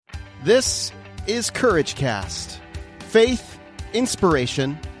This is Courage Cast. Faith,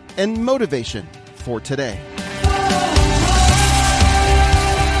 inspiration, and motivation for today.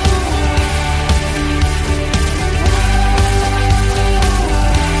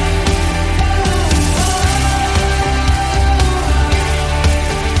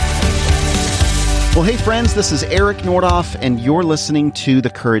 Well, hey friends, this is Eric Nordoff, and you're listening to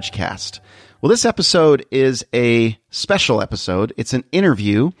the Courage Cast. Well, this episode is a special episode. It's an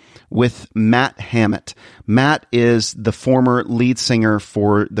interview with Matt Hammett. Matt is the former lead singer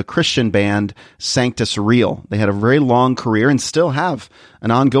for the Christian band Sanctus Real. They had a very long career and still have an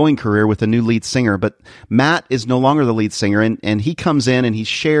ongoing career with a new lead singer, but Matt is no longer the lead singer, and he comes in and he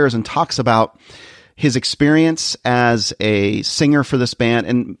shares and talks about his experience as a singer for this band,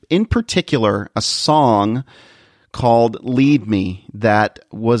 and in particular, a song called Lead Me that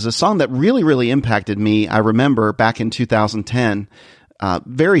was a song that really, really impacted me. I remember back in 2010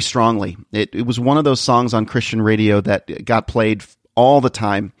 very strongly. It was one of those songs on Christian radio that got played all the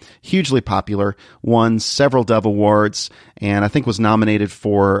time, hugely popular, won several Dove Awards, and I think was nominated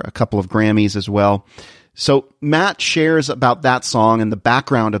for a couple of Grammys as well. So Matt shares about that song and the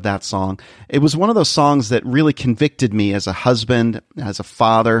background of that song. It was one of those songs that really convicted me as a husband, as a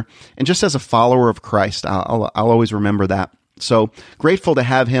father, and just as a follower of Christ. I'll always remember that. So grateful to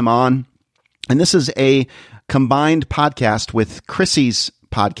have him on. And this is a combined podcast with Chrissy's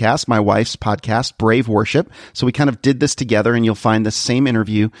podcast, my wife's podcast, Brave Worship. So we kind of did this together, and you'll find the same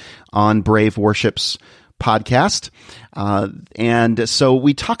interview on Brave Worship's podcast. And so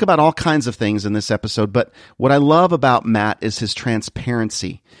we talk about all kinds of things in this episode, but what I love about Matt is his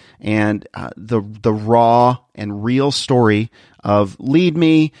transparency and the raw and real story of Lead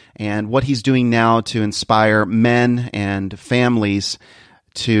Me and what he's doing now to inspire men and families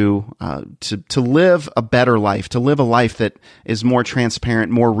to live a better life, to live a life that is more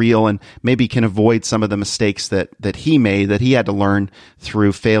transparent, more real, and maybe can avoid some of the mistakes that he made, that he had to learn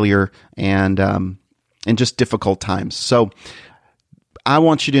through failure and just difficult times. So I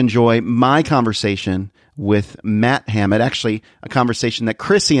want you to enjoy my conversation with Matt Hammett, actually a conversation that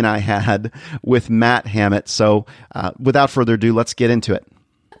Chrissy and I had with Matt Hammett. So without further ado, let's get into it.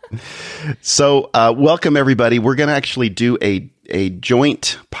 So welcome, everybody. We're going to actually do a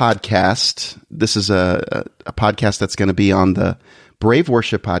joint podcast. This is a podcast that's going to be on the Brave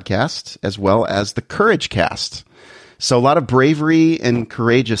Worship podcast as well as the Courage Cast. So a lot of bravery and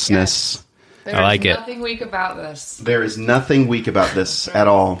courageousness. Yes. I like it. There's nothing weak about this. There is nothing weak about this at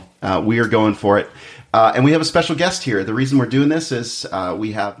all. We are going for it. And we have a special guest here. The reason we're doing this is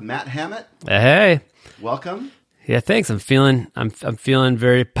we have Matt Hammett. Hey. Welcome. Yeah, thanks. I'm feeling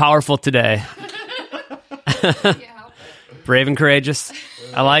very powerful today. Brave and courageous.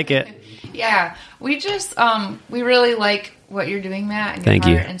 I like it. Yeah. We just we really like what you're doing, Matt. And Thank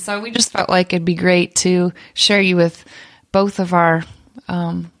you. And so we just felt like it'd be great to share you with both of our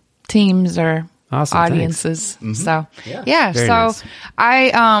teams or awesome, audiences. Mm-hmm. So Very so nice.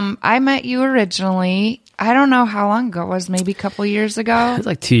 I met you originally. I don't know how long ago it was, maybe a couple years ago. It was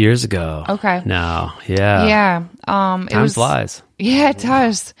like 2 years ago. Okay. No. Yeah. Yeah. Time flies. Yeah, it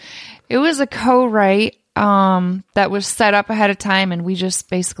does. It was a co-write that was set up ahead of time, and we just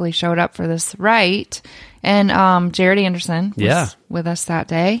basically showed up for this write. And Jared Anderson was with us that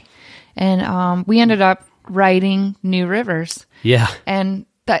day. And we ended up writing New Rivers. Yeah. And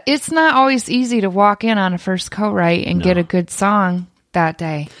it's not always easy to walk in on a first co-write and get a good song that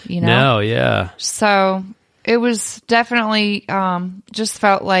day, you know? No, yeah. So it was definitely just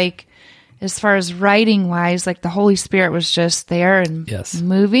felt like, as far as writing wise, like the Holy Spirit was just there and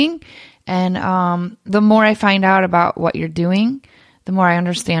moving. And the more I find out about what you're doing, the more I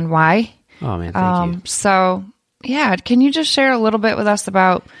understand why. Oh man, thank you. So yeah, can you just share a little bit with us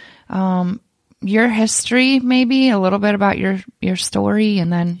about your history, maybe a little bit about your story,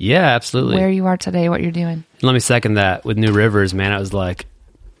 and then absolutely, where you are today, what you're doing. Let me second that. With New Rivers, man, I was like,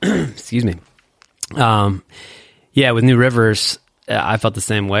 excuse me. With New Rivers, I felt the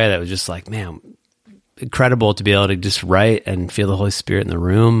same way. That was just like, man, incredible to be able to just write and feel the Holy Spirit in the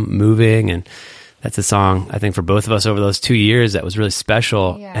room moving. And that's a song, I think, for both of us over those 2 years that was really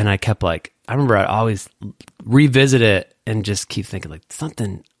special. Yeah. And I kept I remember I'd always revisit it and just keep thinking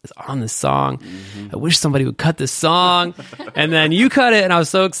something is on this song. Mm-hmm. I wish somebody would cut this song. And then you cut it, and I was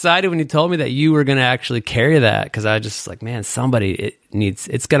so excited when you told me that you were going to actually carry that, because I just man, it's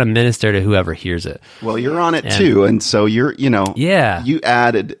going to minister to whoever hears it. Well, you're on it too, and so you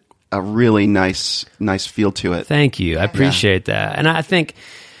added a really nice feel to it. Thank you. I appreciate that. And I think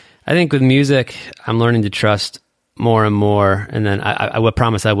with music, I'm learning to trust more and more, and then I will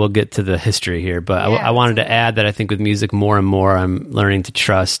promise I will get to the history here, but I wanted to add that I think with music more and more, I'm learning to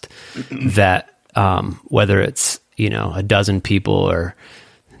trust that whether it's, a dozen people or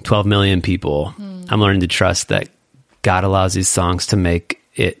 12 million people, I'm learning to trust that God allows these songs to make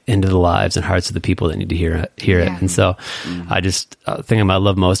it into the lives and hearts of the people that need to hear it. And so I just thing I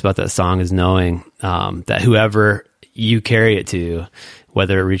love most about that song is knowing that whoever you carry it to,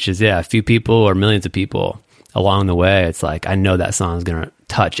 whether it reaches a few people or millions of people along the way, it's like I know that song is going to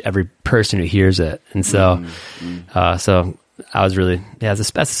touch every person who hears it. And so so I was really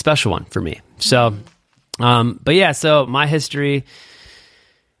it's a special one for me. So so my history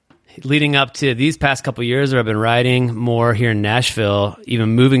leading up to these past couple of years where I've been writing more here in Nashville, even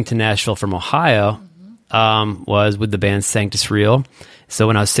moving to Nashville from Ohio, was with the band Sanctus Real. So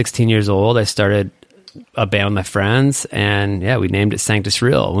when I was 16 years old, I started a band with my friends, and we named it Sanctus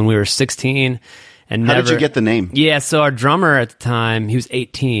Real when we were 16. And how did you get the name? Yeah, so our drummer at the time, he was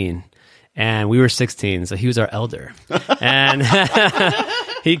 18, and we were 16, so he was our elder. And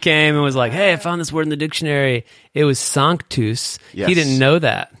he came and was like, "Hey, I found this word in the dictionary. It was sanctus." Yes. He didn't know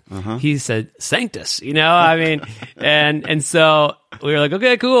that. He said sanctus, and so we were like,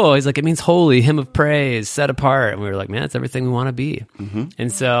 "Okay, cool." He's like, "It means holy, hymn of praise, set apart." And we were like, "Man, it's everything we want to be."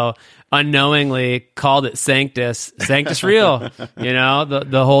 And so unknowingly called it Sanctus Real,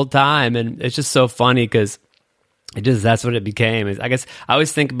 the whole time. And it's just so funny because that's what it became. I guess I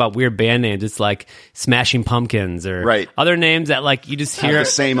always think about weird band names. It's like Smashing Pumpkins or other names that like you just hear the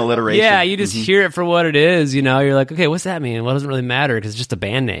same alliteration. Yeah, you just hear it for what it is. You're like, okay, what's that mean? Well, it doesn't really matter because it's just a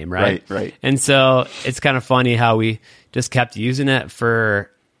band name, right? Right. And so it's kind of funny how we just kept using it for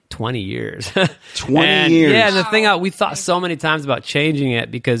 20 years. 20 years. Yeah, and the thing we thought so many times about changing it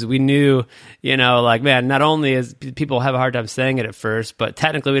because we knew, man, not only is people have a hard time saying it at first, but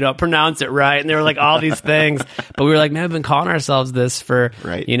technically we don't pronounce it right. And there were like all these things. But we were like, man, we've been calling ourselves this for,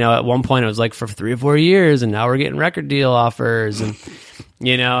 at one point it was like for 3 or 4 years, and now we're getting record deal offers and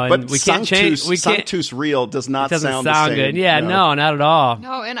and but we can't change. Sanctus Real doesn't sound the same. good. Yeah, no, not at all.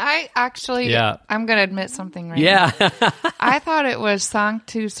 No, and I actually, I'm going to admit something right now. I thought it was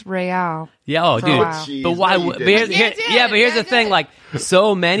Sanctus Real. Yeah, dude. But why? But here's the thing. Like,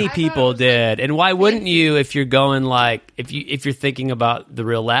 so many people did, and why wouldn't you if you're going like if you're thinking about the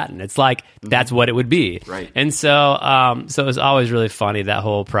real Latin? It's like that's what it would be, right? And so it was always really funny, that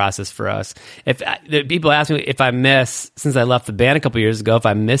whole process for us. If people ask me if I miss, since I left the band a couple years ago, if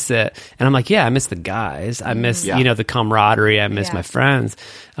I miss it, and I'm like, I miss the guys, I miss the camaraderie, I miss my friends,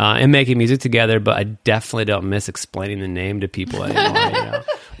 and making music together, but I definitely don't miss explaining the name to people anymore.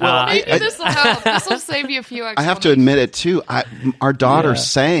 Well, this will help. This will save you a few extra. I have to admit it too. Our daughter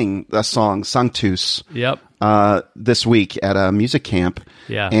sang a song, Sanctus. Yep. This week at a music camp.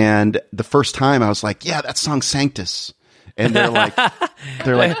 Yeah. And the first time I was like, that song's Sanctus. And they're like,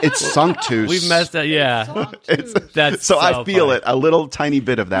 it's Sanctus. We've messed up. Yeah. That's so I feel funny. It a little tiny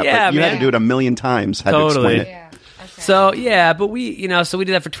bit of that. Yeah, but you had to do it a million times. Had totally. To explain it. Yeah. Okay. So but we, so we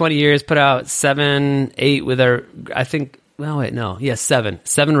did that for 20 years. Put out 7, 8 with our, I think. Well, wait, no. Yeah, 7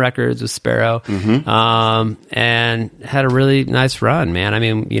 records with Sparrow, and had a really nice run, man. I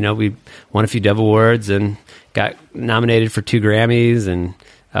mean, we won a few Dove Awards and got nominated for 2 Grammys and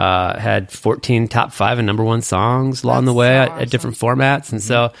had 14 top 5 and number 1 songs along the way at different formats. And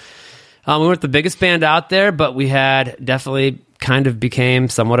so we weren't the biggest band out there, but we had definitely kind of became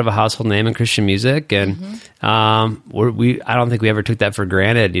somewhat of a household name in Christian music. And I don't think we ever took that for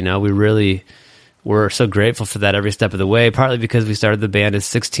granted. We really... We're so grateful for that every step of the way, partly because we started the band as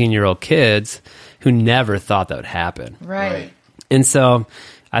 16-year-old kids who never thought that would happen. Right. And so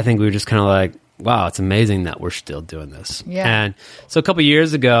I think we were just kind of like, wow, it's amazing that we're still doing this. Yeah. And so a couple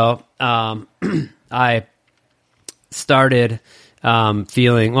years ago, I started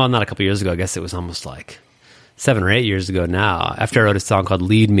feeling, well, not a couple years ago, I guess it was almost like 7 or 8 years ago now, after I wrote a song called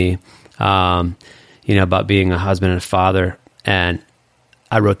Lead Me, about being a husband and a father. And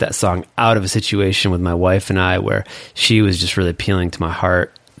I wrote that song out of a situation with my wife and I where she was just really appealing to my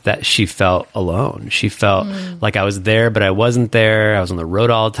heart, that she felt alone. She felt like I was there, but I wasn't there. I was on the road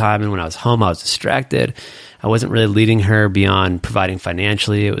all the time. And when I was home, I was distracted. I wasn't really leading her beyond providing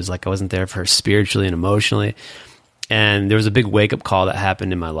financially. It was like I wasn't there for her spiritually and emotionally. And there was a big wake-up call that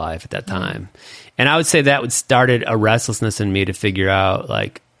happened in my life at that time. And I would say that would started a restlessness in me to figure out,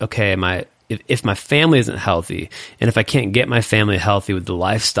 like, okay, if my family isn't healthy, and if I can't get my family healthy with the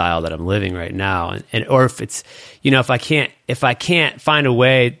lifestyle that I'm living right now, or if it's, if I can't find a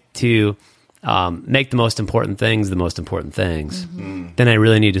way to make the most important things, then I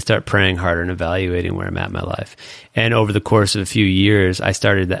really need to start praying harder and evaluating where I'm at in my life. And over the course of a few years, I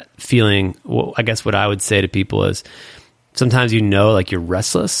started that feeling, well, I guess what I would say to people is sometimes like you're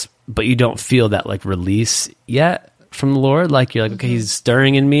restless, but you don't feel that like release yet from the Lord. Like you're like, okay, he's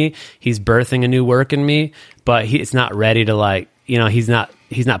stirring in me, he's birthing a new work in me, but it's not ready to like, he's not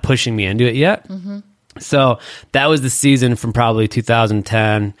pushing me into it yet. So that was the season from probably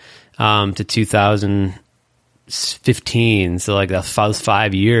 2010 to 2015. So like those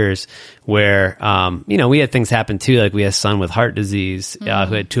 5 years where, we had things happen too. Like we had a son with heart disease, who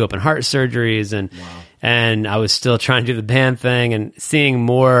had 2 open heart surgeries, and I was still trying to do the band thing and seeing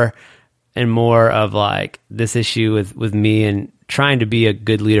more and more of like this issue with me and trying to be a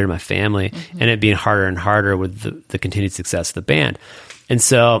good leader in my family, and it being harder and harder with the continued success of the band. And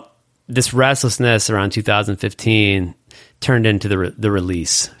so this restlessness around 2015 turned into the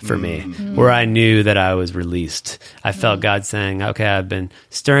release for me, where I knew that I was released. I felt God saying, okay, I've been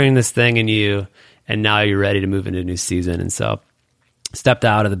stirring this thing in you, and now you're ready to move into a new season. And so stepped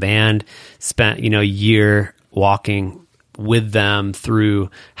out of the band, spent, a year walking with them through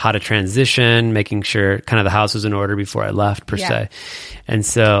how to transition, making sure kind of the house was in order before I left per se. And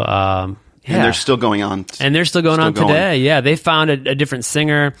so, and they're still going on. And they're still going on today. Yeah. They found a different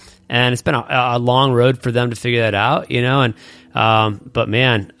singer, and it's been a long road for them to figure that out, and, but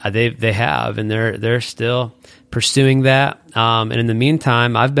man, they have, and they're still pursuing that. And in the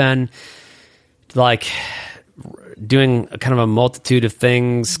meantime, I've been like doing kind of a multitude of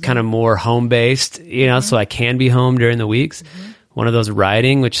things, kind of more home-based, so I can be home during the weeks. One of those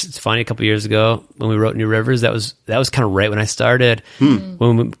writing, which is funny, a couple of years ago when we wrote New Rivers, that was kind of right when I started.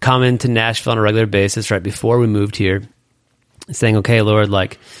 When we come into Nashville on a regular basis, right before we moved here, saying, okay, Lord,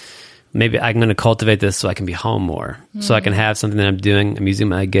 like maybe I'm going to cultivate this so I can be home more, so I can have something that I'm doing. I'm using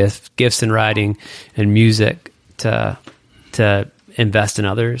my gifts in writing and music to invest in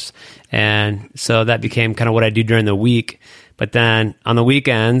others. And so that became kind of what I do during the week. But then on the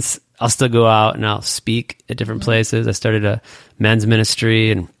weekends, I'll still go out and I'll speak at different places. I started a men's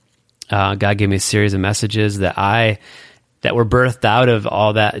ministry, and God gave me a series of messages that were birthed out of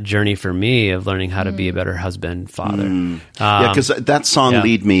all that journey for me of learning how to be a better husband, father. Because that song,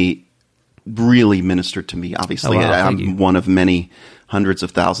 Lead Me, really ministered to me. Obviously, I'm one of many hundreds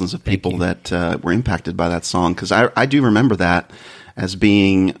of thousands of people that were impacted by that song, because I do remember that as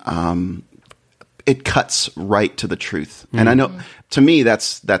being it cuts right to the truth. And I know, to me,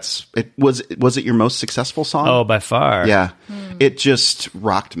 that's it. Was it your most successful song? Oh, by far. Yeah. It just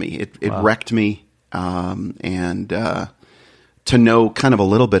rocked me. It wrecked me. And to know kind of a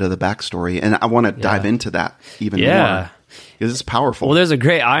little bit of the backstory, and I want to dive into that even more, because it's powerful. Well, there's a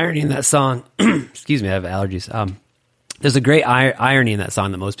great irony in that song. Excuse me, I have allergies. There's a great irony in that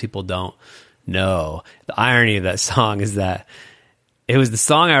song that most people don't know. The irony of that song is that it was the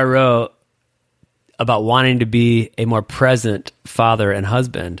song I wrote about wanting to be a more present father and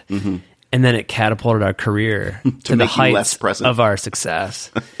husband. And then it catapulted our career to the heights of our success.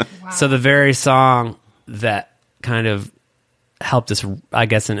 So the very song that kind of helped us, I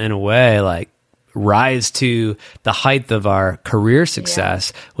guess, in a way, like rise to the height of our career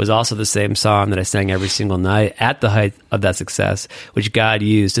success was also the same song that I sang every single night at the height of that success, which God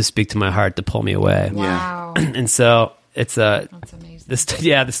used to speak to my heart to pull me away. Wow. And so it's that's amazing.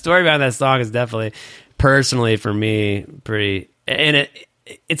 The story behind that song is definitely personally for me pretty, and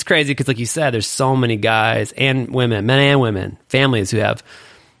it's crazy because, like you said, there's so many guys and women, men and women, families who have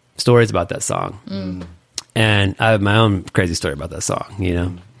stories about that song. And I have my own crazy story about that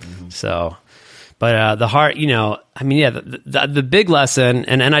song, So, but the heart, the big lesson,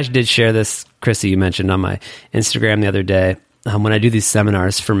 and I did share this, Chrissy, you mentioned on my Instagram the other day, when I do these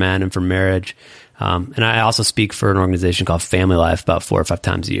seminars for men and for marriage. And I also speak for an organization called Family Life about 4 or 5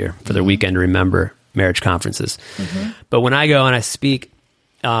 times a year for their Weekend to Remember marriage conferences. But when I go and I speak,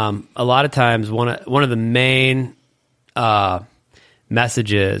 a lot of times one of the main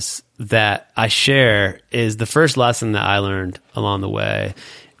messages that I share is the first lesson that I learned along the way,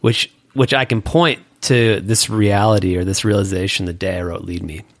 which I can point to this reality or this realization the day I wrote Lead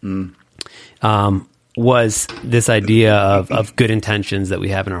Me. Was this idea of good intentions that we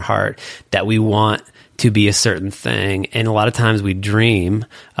have in our heart, that we want to be a certain thing. And a lot of times we dream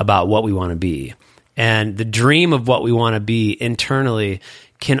about what we want to be. And the dream of what we want to be internally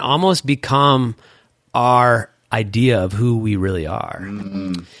can almost become our idea of who we really are.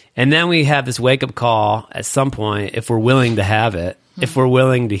 And then we have this wake-up call at some point, if we're willing to have it, if we're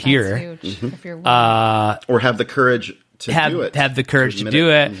willing to hear it. If you're or have the courage have the courage to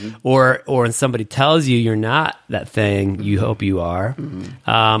do it, or when somebody tells you you're not that thing you hope you are,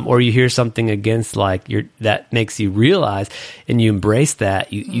 or you hear something against that makes you realize, and you embrace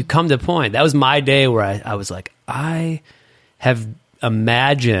that, you come to a point. That was my day where I was like, I have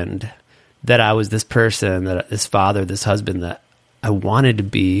imagined that I was this person, this father, this husband that I wanted to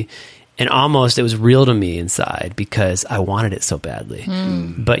be. And almost it was real to me inside because I wanted it so badly.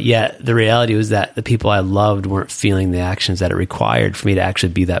 But yet the reality was that the people I loved weren't feeling the actions that it required for me to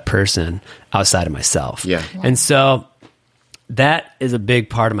actually be that person outside of myself. Yeah. Wow. And so that is a big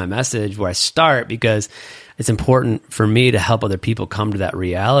part of my message where I start, because it's important for me to help other people come to that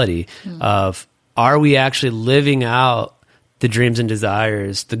reality of, are we actually living out the dreams and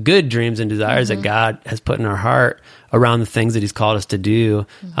desires, the good dreams and desires that God has put in our heart around the things that he's called us to do,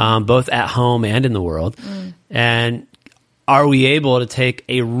 both at home and in the world? And are we able to take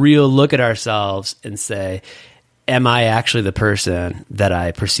a real look at ourselves and say, am I actually the person that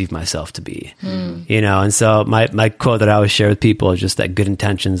I perceive myself to be? And so my quote that I always share with people is just that good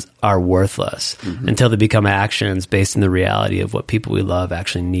intentions are worthless until they become actions based on the reality of what people we love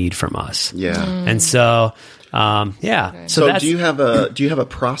actually need from us. Yeah. And so, So do you have a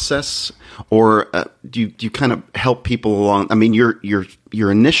process, or do you kind of help people along? I mean, you're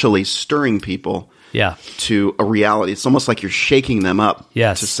initially stirring people to a reality. It's almost like you're shaking them up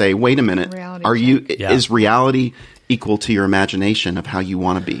to say, wait a minute, is reality equal to your imagination of how you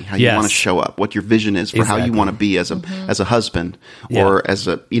want to be, how you want to show up, what your vision is for how you want to be as a husband, or as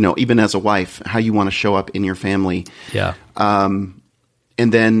a, even as a wife, how you want to show up in your family. Yeah. And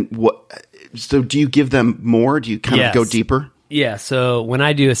then what? So do you give them more? Do you kind of go deeper? Yeah. So when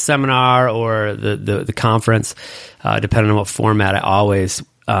I do a seminar or the conference, depending on what format, I always,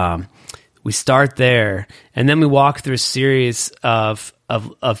 we start there, and then we walk through a series of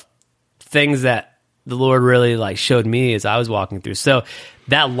things that the Lord really showed me as I was walking through. So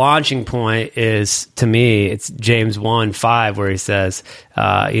that launching point is, to me, it's James 1:5, where he says,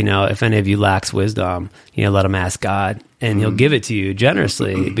 if any of you lacks wisdom, let him ask God, and he'll give it to you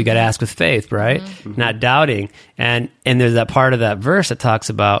generously. But you got to ask with faith, right? Not doubting. And there's that part of that verse that talks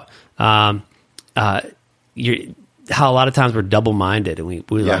about how a lot of times we're double-minded, and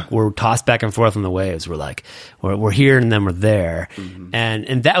we're tossed back and forth on the waves. We're here and then we're there.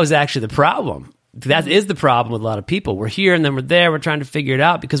 And that was actually the problem. That is the problem with a lot of people. We're here and then we're there. We're trying to figure it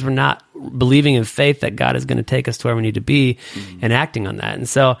out because we're not believing in faith that God is going to take us to where we need to be and acting on that. And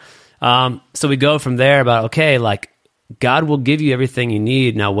so we go from there about, God will give you everything you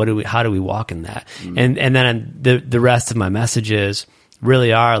need. Now, how do we walk in that? And then the rest of my messages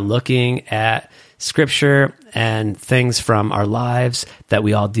really are looking at Scripture and things from our lives that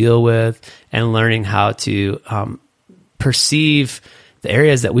we all deal with, and learning how to perceive the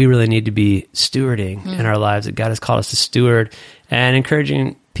areas that we really need to be stewarding in our lives, that God has called us to steward, and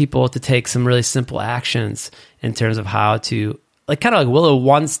encouraging people to take some really simple actions in terms of how to,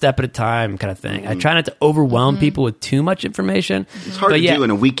 one step at a time kind of thing. I try not to overwhelm people with too much information. It's hard to do in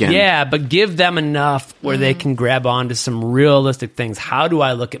a weekend. Yeah, but give them enough where they can grab onto some realistic things. How do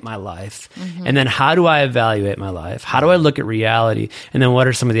I look at my life? And then how do I evaluate my life? How do I look at reality? And then what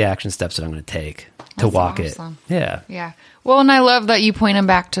are some of the action steps that I'm going to take to walk awesome. it? Yeah. Yeah. Well, and I love that you point them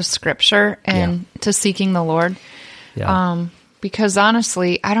back to Scripture and to seeking the Lord. Yeah. Because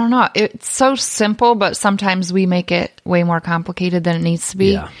honestly, I don't know. It's so simple, but sometimes we make it way more complicated than it needs to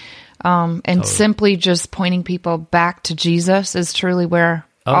be. Yeah. Simply just pointing people back to Jesus is truly where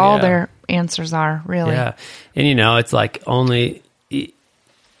all their answers are, really. Yeah. And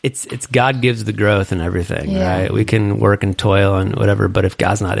it's God gives the growth and everything, right? We can work and toil and whatever, but if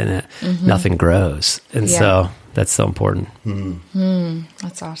God's not in it, nothing grows. And so that's so important.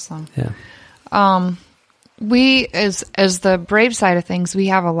 That's awesome. Yeah. We, as the Brave side of things, we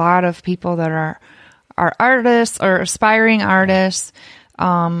have a lot of people that are artists or aspiring artists,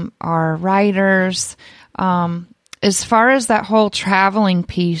 are writers. As far as that whole traveling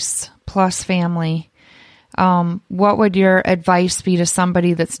piece plus family, what would your advice be to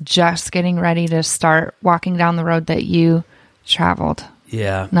somebody that's just getting ready to start walking down the road that you traveled?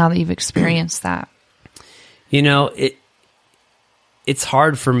 Yeah. Now that you've experienced that. It's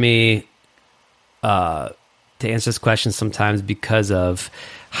hard for me to answer this question sometimes because of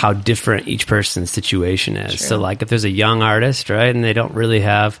how different each person's situation is. True. So if there's a young artist, right, and they don't really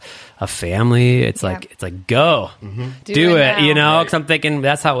have a family, it's like go do it, because I'm thinking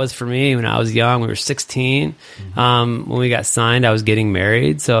that's how it was for me when I was young. We were 16 when we got signed. I was getting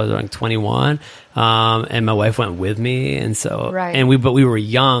married, so I was 21. And my wife went with me. And so, but we were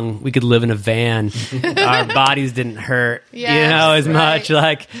young. We could live in a van. Our bodies didn't hurt, as much.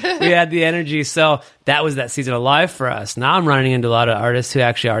 Like we had the energy. So that was that season of life for us. Now I'm running into a lot of artists who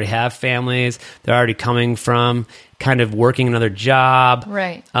actually already have families. They're already coming from kind of working another job.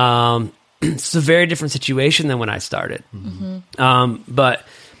 Right. It's a very different situation than when I started. But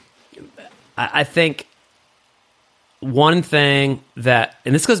I think one thing that,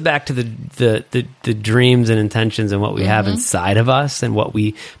 and this goes back to the dreams and intentions and what we have inside of us and what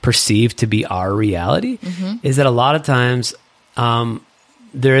we perceive to be our reality, is that a lot of times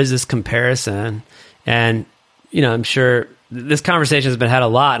there is this comparison, and I'm sure this conversation has been had a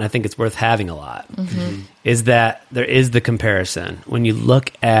lot, and I think it's worth having a lot. Is that there is the comparison when you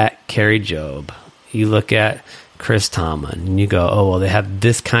look at Carrie Job, you look at Chris Tomlin, and you go, oh, well, they have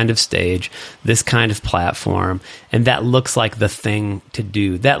this kind of stage, this kind of platform, and that looks like the thing to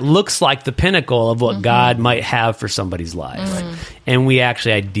do. That looks like the pinnacle of what God might have for somebody's life. And we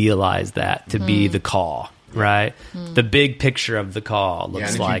actually idealize that to be the call, right? The big picture of the call looks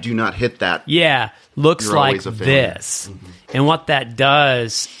and if like... you do not hit that... looks like this. And what that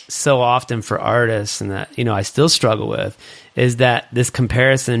does so often for artists, and that, I still struggle with, is that this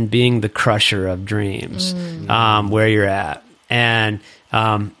comparison being the crusher of dreams, where you're at, and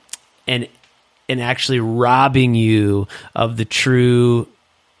actually robbing you of the true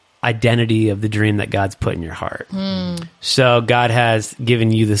identity of the dream that God's put in your heart. So God has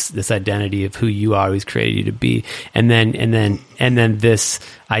given you this identity of who you are, He's created you to be, and then this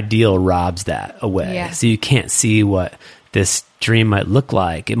ideal robs that away. So you can't see what this dream might look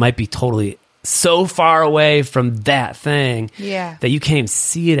like. It might be totally so far away from that thing that you can't even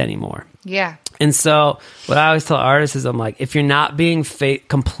see it anymore. And so what I always tell artists is, I'm like, if you're not being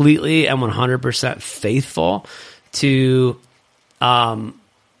completely and 100% faithful to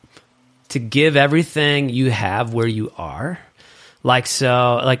give everything you have where you are, and that's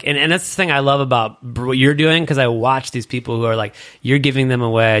the thing I love about what you're doing, because I watch these people who are like, you're giving them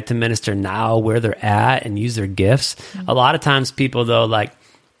away to minister now where they're at and use their gifts. A lot of times people, though,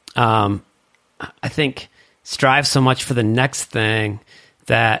 I think strive so much for the next thing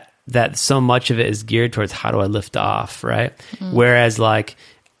that so much of it is geared towards how do I lift off, right? Whereas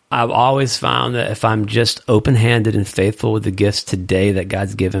I've always found that if I'm just open-handed and faithful with the gifts today that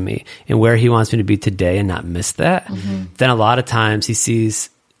God's given me and where He wants me to be today and not miss that, then a lot of times He sees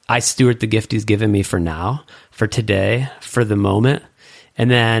I steward the gift He's given me for now, for today, for the moment, and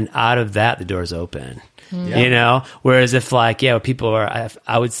then out of that, the door's open. Whereas if people are,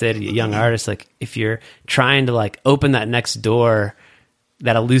 I would say to young artists, if you're trying to open that next door,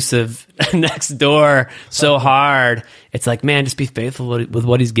 that elusive next door so hard, it's man, just be faithful with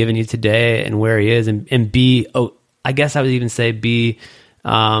what He's given you today and where He is, and be, I guess I would even say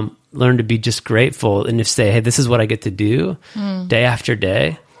learn to be just grateful, and if say, hey, this is what I get to do day after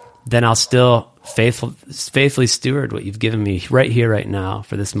day, then I'll still faithfully steward what You've given me right here, right now,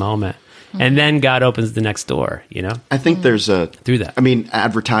 for this moment. And then God opens the next door, I think there's through that. I mean,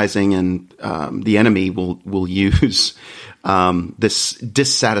 advertising and the enemy will use this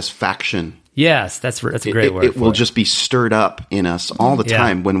dissatisfaction. Yes, that's a great word. It will just be stirred up in us all the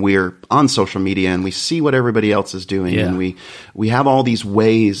time when we're on social media and we see what everybody else is doing, and we have all these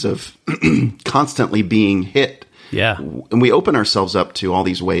ways of constantly being hit. And we open ourselves up to all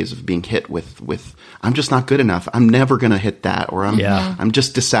these ways of being hit with I'm just not good enough. I'm never going to hit that, or I'm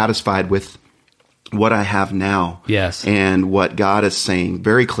just dissatisfied with what I have now. And what God is saying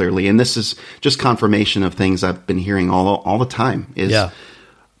very clearly, and this is just confirmation of things I've been hearing all the time, is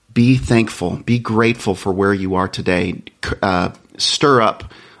be thankful, be grateful for where you are today. Stir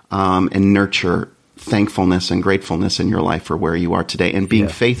up and nurture thankfulness and gratefulness in your life for where you are today, and being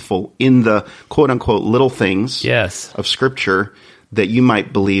faithful in the quote unquote little things of Scripture that you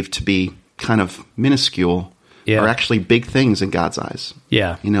might believe to be kind of minuscule are actually big things in God's eyes.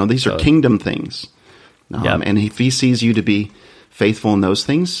 These are kingdom things. And if He sees you to be faithful in those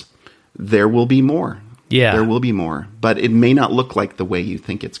things, there will be more. There will be more, but it may not look like the way you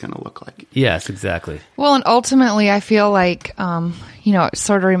think it's going to look like. Yes, exactly. Well, and ultimately I feel like, it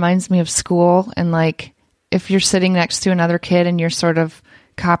sort of reminds me of school, and if you're sitting next to another kid and you're sort of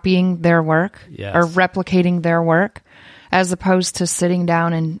copying their work or replicating their work, as opposed to sitting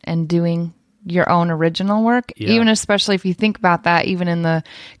down and doing your own original work, even especially if you think about that, even in the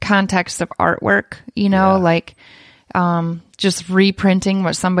context of artwork, just reprinting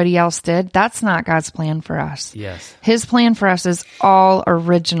what somebody else did, that's not God's plan for us. His plan for us is all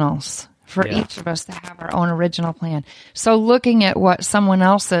originals, for each of us to have our own original plan. So looking at what someone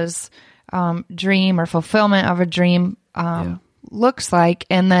else's dream or fulfillment of a dream looks like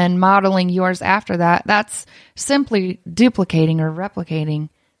and then modeling yours after that, that's simply duplicating or replicating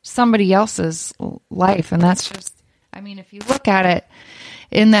somebody else's life. And that's just, I mean, if you look at it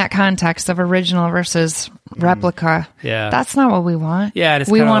in that context of original versus replica, that's not what we want. Yeah, and it's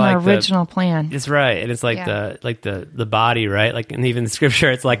we want like an original plan. It's right, and it's like the body, right? Like, and even the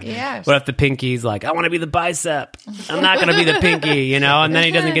scripture, it's like, what if the pinky's like, I want to be the bicep, I'm not going to be the pinky, you know? And then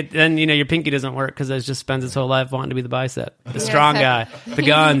he doesn't get, then your pinky doesn't work because it just spends his whole life wanting to be the bicep, the strong guy, the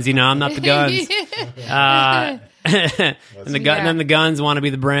guns. I'm not the guns. And then the guns want to be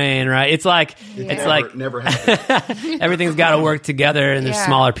the brain, right? It's like never happened. Everything's got to work together, and there's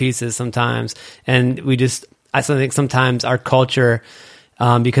smaller pieces sometimes. And I think sometimes our culture,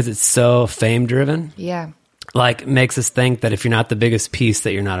 because it's so fame driven, like makes us think that if you're not the biggest piece,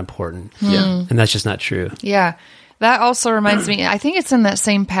 that you're not important. And that's just not true. Yeah. That also reminds me, I think it's in that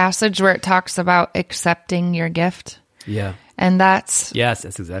same passage where it talks about accepting your gift. Yeah. And that's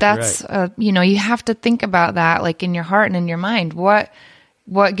exactly right. You have to think about that, like in your heart and in your mind. What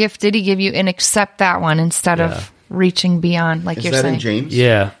gift did he give you, and accept that one instead of reaching beyond, like you're saying. In James?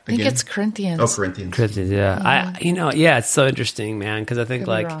 Yeah. I think it's Corinthians. Oh, Corinthians. Yeah. It's so interesting, man, because I think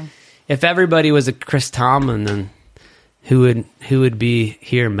if everybody was a Chris Tomlin, then who would be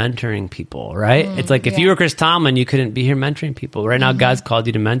here mentoring people, right? It's like if you were Chris Tomlin, you couldn't be here mentoring people. Right now, God's called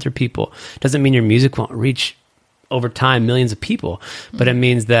you to mentor people. Doesn't mean your music won't reach over time millions of people, but it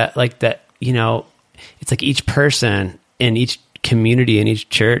means that it's like each person in each community in each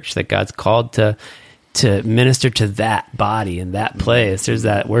church that God's called to minister to that body in that place. There's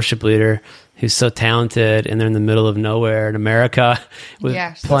that worship leader who's so talented, and they're in the middle of nowhere in America with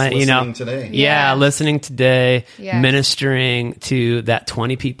playing, listening today. Listening today, ministering to that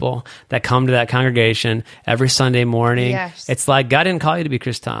 20 people that come to that congregation every Sunday morning. It's like God didn't call you to be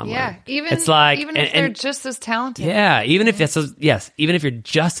Chris Tomlin. Even if they're just as talented. Even if you're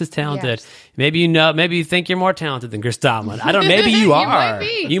just as talented, maybe you think you're more talented than Chris Tomlin. I don't. Maybe you are.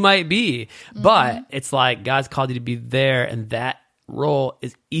 You might be. But it's like God's called you to be there, and that role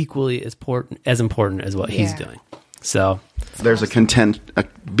is equally as important as what he's doing. So there's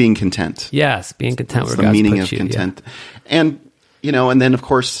being content. Yes, being content. That's the meaning of content. And and then of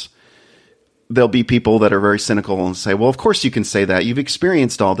course there'll be people that are very cynical and say, well, of course you can say that. You've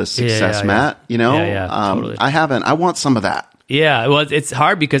experienced all this success, Matt. Totally. I haven't. I want some of that. Yeah, well, it's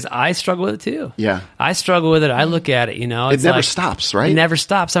hard because I struggle with it too. Yeah. I struggle with it. I look at it, it never stops, right? It never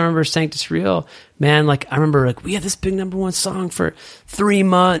stops. I remember Sanctus Real, man, I remember we had this big number one song for 3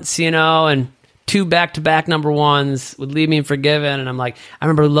 months, and 2 back-to-back number ones would Leave Me Unforgiven. And I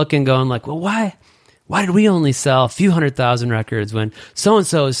remember looking, going well, why did we only sell a few 100,000 records when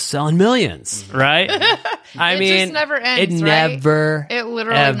so-and-so is selling millions, right? It just never ends, It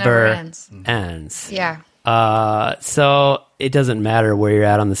literally never ends. Yeah. So it doesn't matter where you're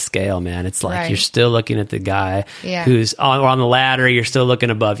at on the scale, man. It's like you're still looking at the guy who's on the ladder. You're still looking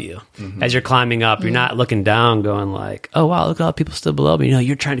above you as you're climbing up. You're not looking down going oh, wow, look at all the people still below me.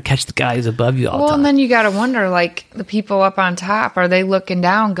 You're trying to catch the guy who's above you all the time. Well, and then you got to wonder, the people up on top, are they looking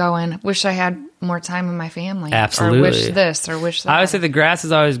down going, wish I had more time with my family? Absolutely. Or wish this or wish that. I would say the grass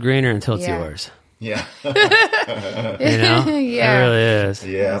is always greener until it's yours. Yeah. Yeah. It really is.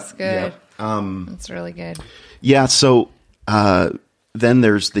 Yeah. That's good. Yeah. That's really good. Yeah. So then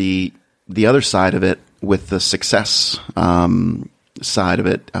there's the other side of it with the success side of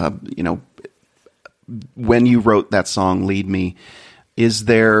it. When you wrote that song, Lead Me, is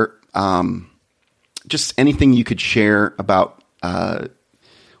there just anything you could share about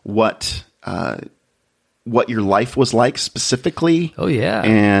what your life was like specifically? Oh, yeah.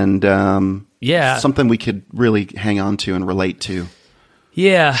 And something we could really hang on to and relate to.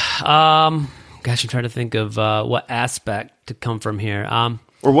 Yeah. Gosh, I'm trying to think of what aspect to come from here.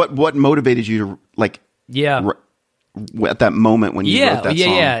 Or what motivated you to at that moment when you wrote that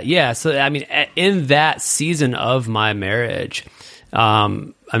song? Yeah. So in that season of my marriage,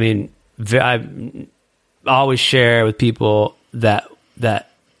 I always share with people that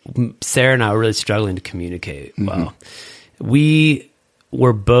Sarah and I were really struggling to communicate well. We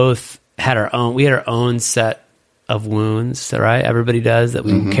were both had our own set of wounds, right? Everybody does, that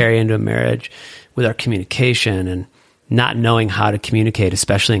we carry into a marriage with our communication, and not knowing how to communicate,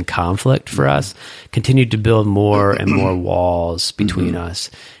 especially in conflict for us, continued to build more and more walls between us.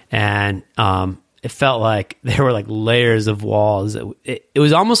 And it felt like there were layers of walls. It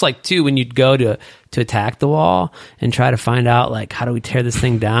was almost like too, when you'd go to attack the wall and try to find out how do we tear this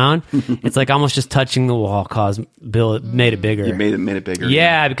thing down? It's almost just touching the wall made it bigger. You made it bigger.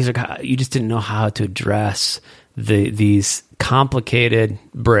 Yeah, because you just didn't know how to address these complicated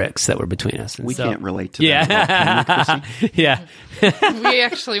bricks that were between us. And we can't relate to that. Can you, yeah. We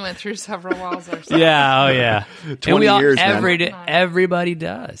actually went through several walls ourselves. Yeah. Oh yeah. 20 years. Everybody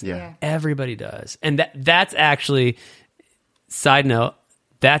does. Yeah. Everybody does. And that's actually, side note,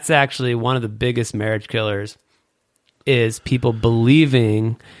 that's actually one of the biggest marriage killers is people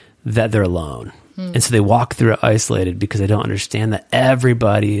believing that they're alone. And so they walk through it isolated because they don't understand that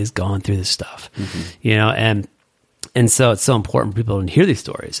everybody is going through this stuff, you know, and so it's so important for people to hear these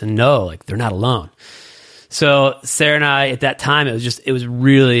stories and know like they're not alone. So Sarah and I, at that time, it was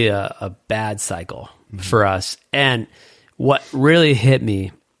really a bad cycle for us. And what really hit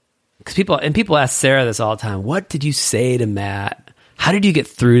me, because people ask Sarah this all the time, what did you say to Matt? How did you get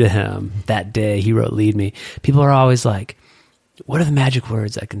through to him that day he wrote Lead Me? People are always like, what are the magic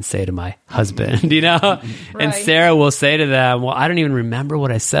words I can say to my husband, you know? Right. And Sarah will say to them, well, I don't even remember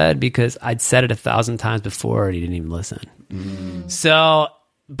what I said because I'd said it 1,000 times before and he didn't even listen. So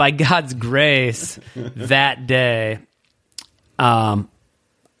by God's grace, that day, I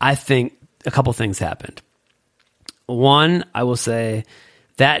think a couple things happened. One, I will say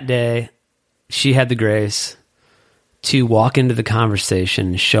that day, she had the grace to walk into the conversation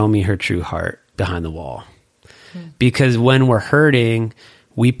and show me her true heart behind the wall. Because when we're hurting,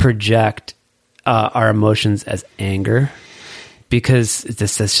 we project our emotions as anger because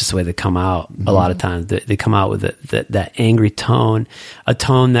that's just the way they come out a lot of times. They come out with that angry tone, a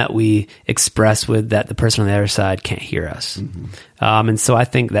tone that we express with that the person on the other side can't hear us. And so I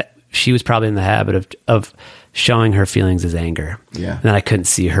think that she was probably in the habit of showing her feelings as anger. Yeah. And I couldn't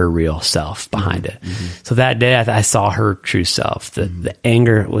see her real self behind it. So that day I saw her true self. The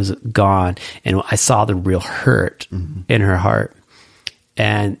anger was gone and I saw the real hurt in her heart.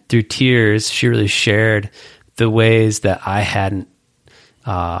 And through tears, she really shared the ways that I hadn't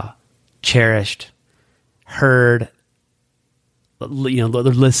cherished, heard,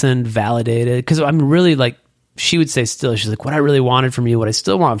 listened, validated. Because I'm really like, she would say still, she's like, what I really wanted from you, what I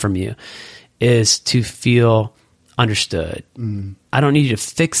still want from you is to feel understood. I don't need you to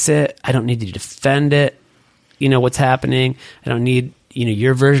fix it. I don't need you to defend it. You know, what's happening. I don't need,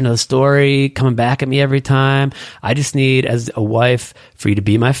 your version of the story coming back at me every time. I just need, as a wife, for you to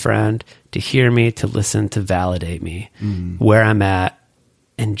be my friend, to hear me, to listen, to validate me where I'm at,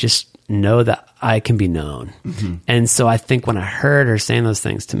 and just know that I can be known. And so I think when I heard her saying those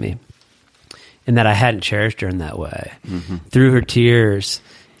things to me, and that I hadn't cherished her in that way, through her tears,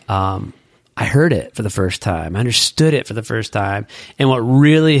 I heard it for the first time. I understood it for the first time. And what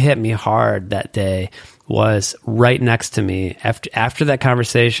really hit me hard that day was right next to me after that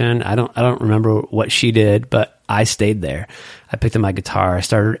conversation. I don't remember what she did, but I stayed there. I picked up my guitar. I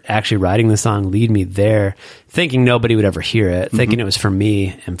started actually writing the song Lead Me there, thinking nobody would ever hear it, thinking it was for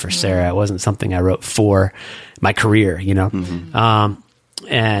me and for Sarah. It wasn't something I wrote for my career,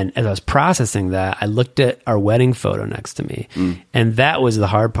 And as I was processing that, I looked at our wedding photo next to me. And that was the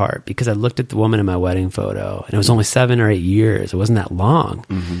hard part because I looked at the woman in my wedding photo and it was only 7 or 8 years. It wasn't that long.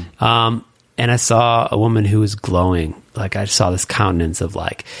 And I saw a woman who was glowing. Like I saw this countenance of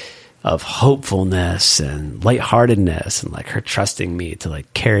hopefulness and lightheartedness and like her trusting me to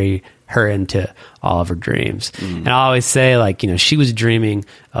like carry her into all of her dreams. And I always say she was dreaming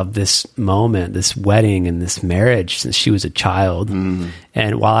of this moment, this wedding and this marriage since she was a child.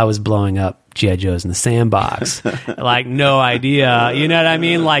 And while I was blowing up G.I. Joes in the sandbox, like no idea, you know what I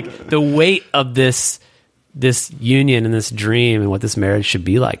mean? Like the weight of this union and this dream and what this marriage should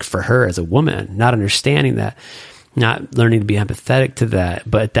be like for her as a woman, not understanding that, not learning to be empathetic to that.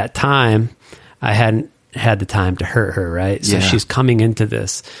 But at that time, I hadn't had the time to hurt her, right? So she's coming into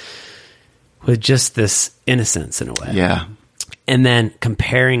this with just this innocence in a way. Yeah. And then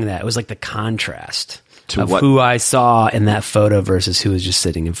comparing that, it was like the contrast of who I saw in that photo versus who was just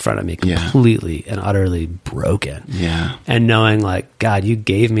sitting in front of me, completely and utterly broken. Yeah. And knowing like, God, you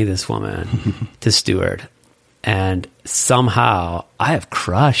gave me this woman to steward. And somehow I have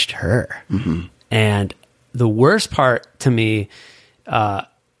crushed her. And the worst part to me, not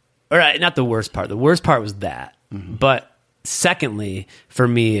the worst part. The worst part was that. But secondly, for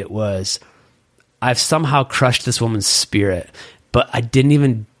me, it was I've somehow crushed this woman's spirit, but I didn't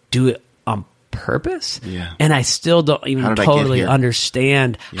even do it on purpose. Yeah. And I still don't even totally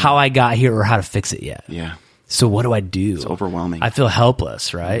understand how I got here or how to fix it yet. Yeah. So what do I do? It's overwhelming. I feel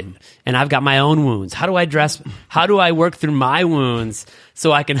helpless, right? And I've got my own wounds. How do I work through my wounds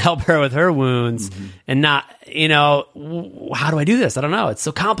so I can help her with her wounds and not, how do I do this? I don't know. It's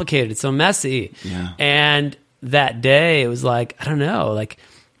so complicated. It's so messy. Yeah. And that day it was like, I don't know, like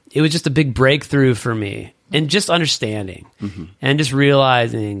it was just a big breakthrough for me and just understanding and just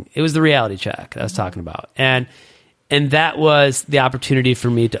realizing it was the reality check that I was talking about. And And that was the opportunity for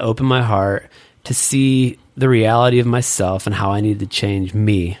me to open my heart to see the reality of myself and how I needed to change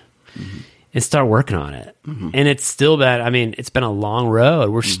me and start working on it. And it's still been, it's been a long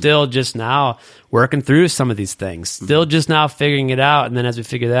road. We're still just now working through some of these things, still just now figuring it out. And then as we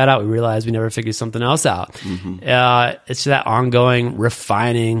figure that out, we realize we never figured something else out. It's that ongoing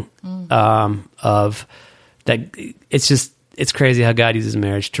refining of that. It's crazy how God uses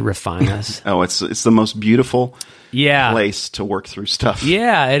marriage to refine us. It's the most beautiful place to work through stuff.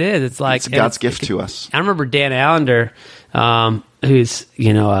 Yeah, it is. It's like it's God's gift to us. I remember Dan Allender, who's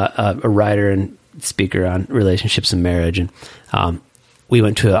a writer and speaker on relationships and marriage, and we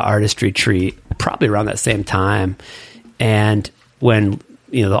went to an artist retreat probably around that same time, and when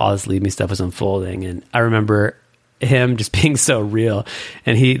all this Lead Me stuff was unfolding, and I remember him just being so real,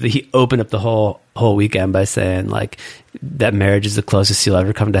 and he opened up the whole weekend by saying like that marriage is the closest you'll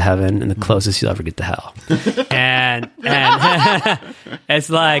ever come to heaven and the closest you'll ever get to hell. and it's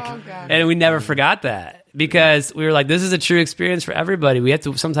like, and we never forgot that, because we were like, this is a true experience for everybody. We have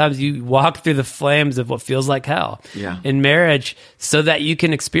to, sometimes you walk through the flames of what feels like hell in marriage so that you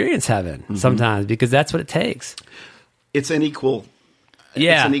can experience heaven sometimes, because that's what it takes. It's an equal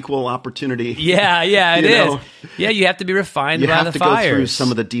opportunity. Yeah, it is. Yeah, you have to be refined by the fires. You have to go through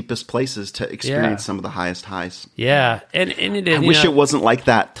some of the deepest places to experience some of the highest highs. Yeah, and it is. I wish it wasn't like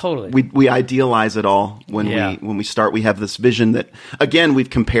that. Totally. We idealize it all when we start. We have this vision that, again, we've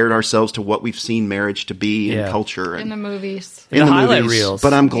compared ourselves to what we've seen marriage to be in culture. In the movies. In the highlight reels.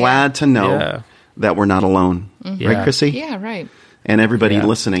 But I'm glad to know that we're not alone. Right, Chrissy? Yeah, right. And everybody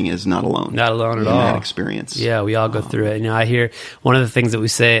listening is not alone. Not alone at all. In that experience. Yeah, we all go through it. I hear one of the things that we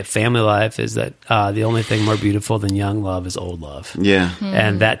say at Family Life is that the only thing more beautiful than young love is old love. Yeah.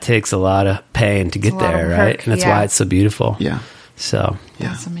 And that takes a lot of pain to get there, right? And that's why it's so beautiful. Yeah. So.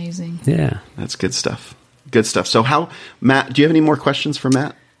 That's amazing. Yeah. That's good stuff. Good stuff. So Matt, do you have any more questions for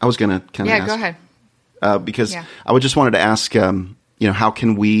Matt? I was going to kind of ask. Yeah, go ahead. Because I just wanted to ask, how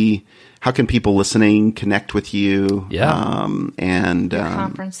can people listening connect with you? Yeah. And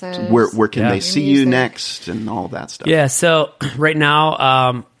conferences. Where can they see you next and all that stuff? Yeah. So right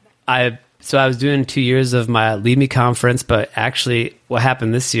now, I was doing 2 years of my Lead Me conference, but actually what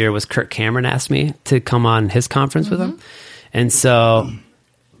happened this year was Kirk Cameron asked me to come on his conference with him. And so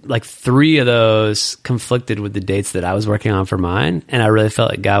like 3 of those conflicted with the dates that I was working on for mine. And I really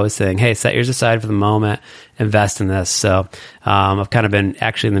felt like God was saying, hey, set yours aside for the moment, invest in this. So I've kind of been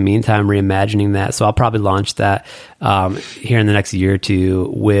actually in the meantime reimagining that. So I'll probably launch that here in the next year or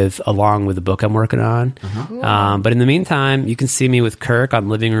two along with the book I'm working on. But in the meantime, you can see me with Kirk on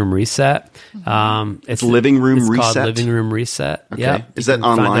Living Room Reset. It's Living Room Reset? It's called Living Room Reset. Okay. Yep. Is that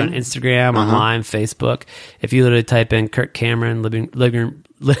online? Find it on Instagram, online, Facebook. If you literally type in Kirk Cameron, Living Room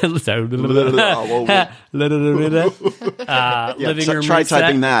Living Room try Reset.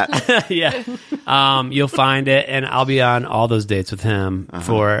 Typing that. You'll find it, andLl be on all those dates with him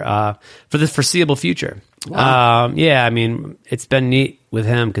for the foreseeable future. Wow. It's been neat with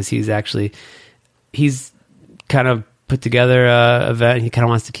him because he's kind of put together a event. He kind of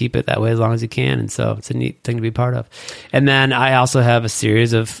wants to keep it that way as long as he can, and so it's a neat thing to be part of. And then I also have a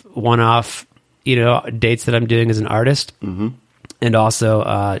series of one-off, dates that I'm doing as an artist. And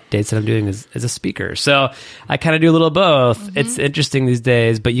also dates that I'm doing as a speaker. So I kind of do a little of both. It's interesting these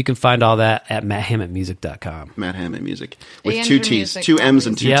days, but you can find all that at matthammottmusic.com. Matt Hammett Music. With 2 T's. 2 M's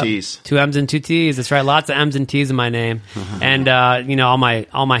and 2 T's. 2 M's and 2 T's. That's right. Lots of M's and T's in my name. And, all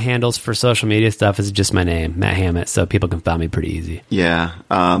my handles for social media stuff is just my name, Matt Hammett. So people can find me pretty easy. Yeah.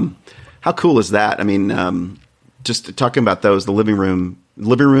 How cool is that? I mean, just talking about those, the Living Room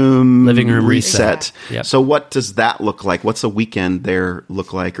Reset. Yep. So what does that look like? What's a weekend there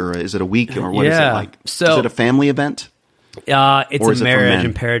look like? Or is it a week? Or what is it like? So, is it a family event? It's a marriage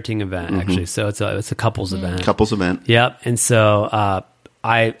and parenting event, actually. So it's a couples event. Couples event. Yep. And so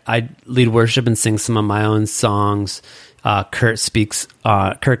I lead worship and sing some of my own songs. Kirk speaks.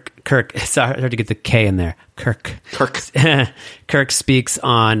 Kirk. Sorry, hard to get the K in there. Kirk. Kirk speaks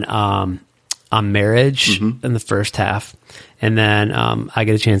on marriage in the first half. And then I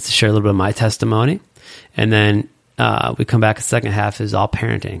get a chance to share a little bit of my testimony. And then we come back, the second half is all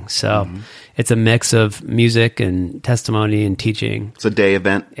parenting. So it's a mix of music and testimony and teaching. It's a day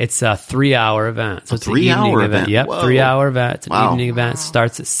event? It's a 3-hour event. So it's an 3-hour event? Yep, 3-hour event. It's an evening event. It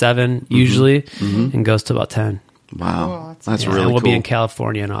starts at 7 usually and goes to about 10. Wow. That's really cool. And we'll be in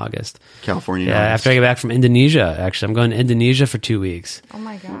California in August. August. After I get back from Indonesia, actually. I'm going to Indonesia for 2 weeks. Oh,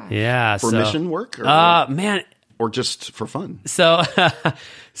 my God. Yeah. For mission work? Or, man. Or just for fun? So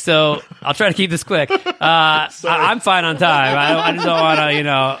I'll try to keep this quick. I'm fine on time. I just don't want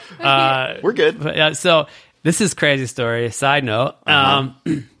to, We're good. So this is crazy story. Side note.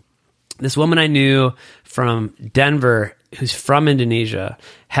 This woman I knew from Denver, who's from Indonesia,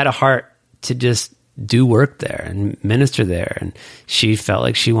 had a heart to just do work there and minister there. And she felt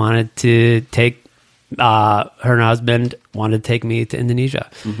like she wanted to take, her and her husband wanted to take me to Indonesia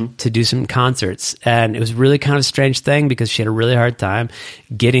to do some concerts. And it was really kind of a strange thing because she had a really hard time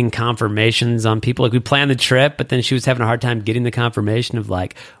getting confirmations on people. Like we planned the trip, but then she was having a hard time getting the confirmation of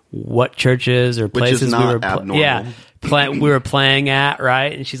like what churches or places we were we were playing at,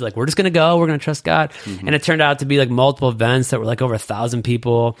 right? And she's like, we're just going to go. We're going to trust God. And it turned out to be like multiple events that were like over 1,000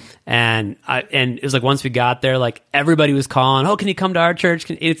 people. And it was like, once we got there, like everybody was calling, oh, can you come to our church?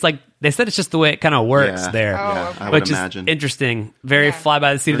 It's like, they said it's just the way it kind of works there. I would which imagine. Is interesting. Very fly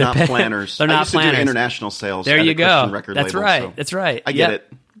by the seat of the pants. Planners. They're not I used planners. To do international sales. There you go. That's label, right. That's right. I get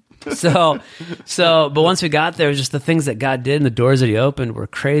it. But once we got there, it was just the things that God did and the doors that he opened were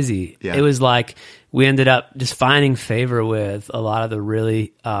crazy. Yeah. It was like we ended up just finding favor with a lot of the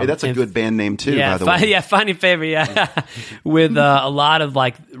really... hey, that's a good band name too, by the way. Yeah, finding favor, with a lot of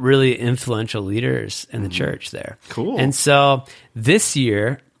like really influential leaders in the church there. Cool. And so this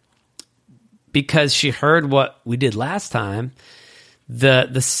year, because she heard what we did last time,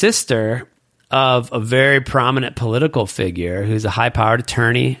 the sister of a very prominent political figure who's a high-powered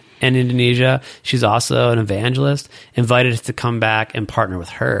attorney in Indonesia, she's also an evangelist, invited us to come back and partner with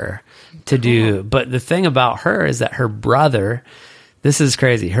her to do. But the thing about her is that her brother, this is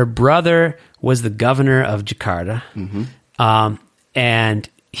crazy, her brother was the governor of Jakarta, and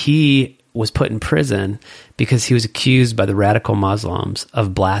he was put in prison because he was accused by the radical Muslims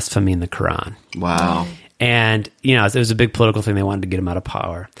of blaspheming the Quran. Wow. And, you know, it was a big political thing. They wanted to get him out of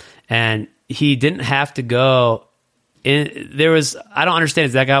power. And he didn't have to go in. I don't understand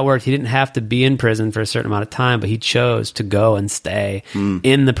exactly how it worked. He didn't have to be in prison for a certain amount of time, but he chose to go and stay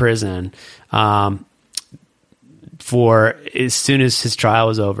in the prison for as soon as his trial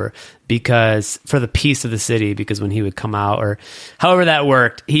was over, because for the peace of the city, because when he would come out or however that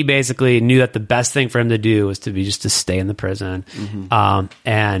worked, he basically knew that the best thing for him to do was to stay in the prison.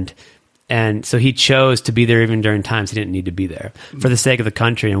 And so he chose to be there even during times he didn't need to be there for the sake of the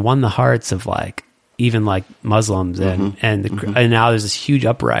country, and won the hearts of like even like Muslims and now there's this huge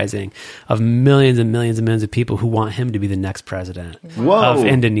uprising of millions and millions and millions of people who want him to be the next president of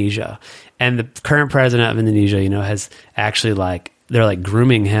Indonesia. And the current president of Indonesia, you know, has actually they're like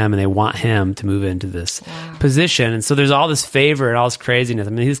grooming him and they want him to move into this position. And so there's all this favor and all this craziness. I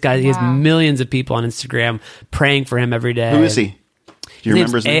mean, this guy, he has millions of people on Instagram praying for him every day. Who is he? Do you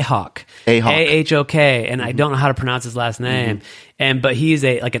remember his name? Ahok. A-H-O-K. And I don't know how to pronounce his last name. But he's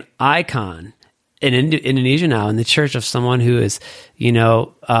like an icon in Indonesia now in the church of someone who is, you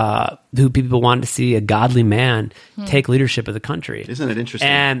know, who people want to see a godly man take leadership of the country. Isn't it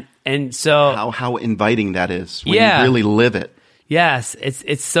interesting? And so how inviting that is when you really live it. Yes,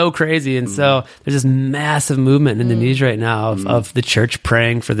 it's so crazy. And so there's this massive movement in Indonesia right now of the church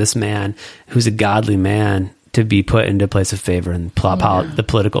praying for this man who's a godly man to be put into a place of favor in the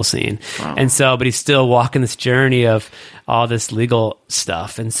political scene. Wow. And so, but he's still walking this journey of all this legal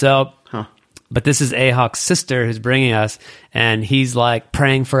stuff. And so, but this is Ahok's sister who's bringing us, and he's like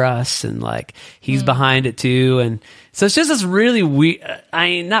praying for us, and like he's behind it too. And so it's just this really weird,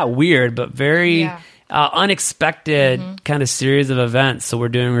 not weird, but very unexpected kind of series of events. So we're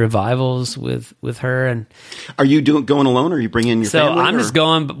doing revivals with her. And are you going alone, or are you bringing your family? So I'm just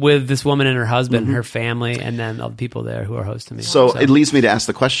going with this woman and her husband and her family, and then all the people there who are hosting me. So it leads me to ask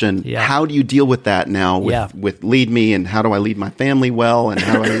the question, how do you deal with that now with Lead Me, and how do I lead my family well, and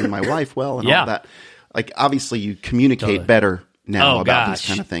how do I lead my wife well, and all that? Like, obviously you communicate better now about these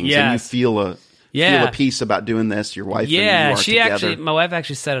kind of things, and you feel a peace about doing this. Your wife, and you are my wife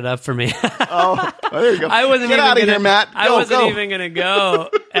actually set it up for me. There you go. I wasn't Get out of here, Matt. I wasn't even going to go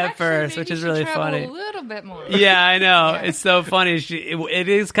at first, which is really funny. A little bit more. Yeah, I know. It's so funny. It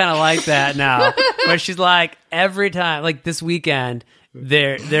is kind of like that now, where she's like every time, like this weekend,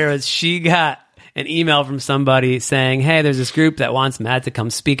 she got an email from somebody saying, "Hey, there's this group that wants Matt to come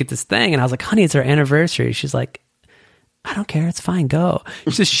speak at this thing," and I was like, "Honey, it's our anniversary." She's like, "I don't care. It's fine. Go."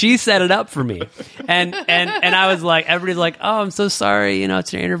 She set it up for me. And I was like, everybody's like, "Oh, I'm so sorry. You know,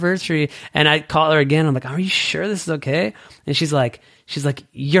 it's your anniversary." And I call her again. I'm like, "Are you sure this is okay?" And she's like, she's like,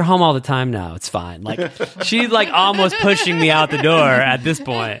 "You're home all the time now. It's fine." Like she's like almost pushing me out the door at this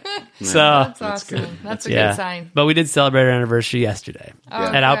point. So that's awesome. That's a good sign. But we did celebrate our anniversary yesterday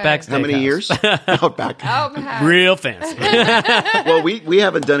at Outback Steakhouse. How many years? Outback. Real fancy. Well, we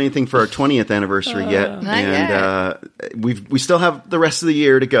haven't done anything for our 20th anniversary yet, and we still have the rest of the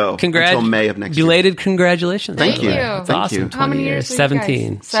year to go until May of next year. Belated congratulations. Thank you. That's Thank awesome. you. How many years?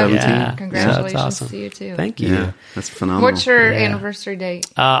 17. 17. Yeah. Congratulations awesome. to you too. Thank you. Yeah, that's phenomenal. What's your anniversary date?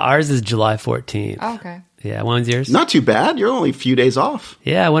 Ours is July 14th. Oh, okay. Yeah, when's yours? Not too bad. You're only a few days off.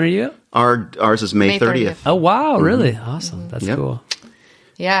 Yeah, when are you? Ours is May 30th. Oh, wow, really? Awesome. That's cool.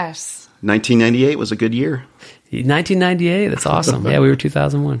 Yes. 1998 was a good year. 1998, that's awesome. Yeah, we were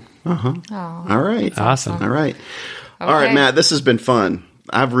 2001. Uh-huh. Oh, all right. Awesome. All right. Okay. All right, Matt, this has been fun.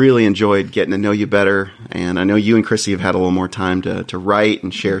 I've really enjoyed getting to know you better, and I know you and Chrissy have had a little more time to write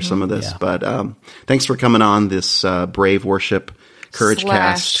and share some of this, but thanks for coming on this Brave Worship Courage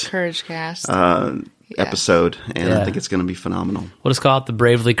Cast episode, and I think it's going to be phenomenal. We'll just call it the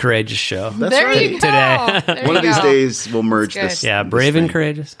Bravely Courageous Show. That's there right. You go. Today. One of these days we'll merge this. Yeah, Brave and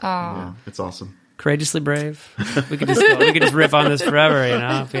Courageous. Oh, yeah, it's awesome. Courageously brave. We could just riff on this forever,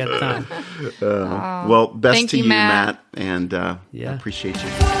 if we had the time. Well, best to you, Matt, and I appreciate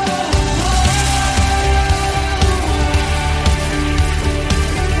you.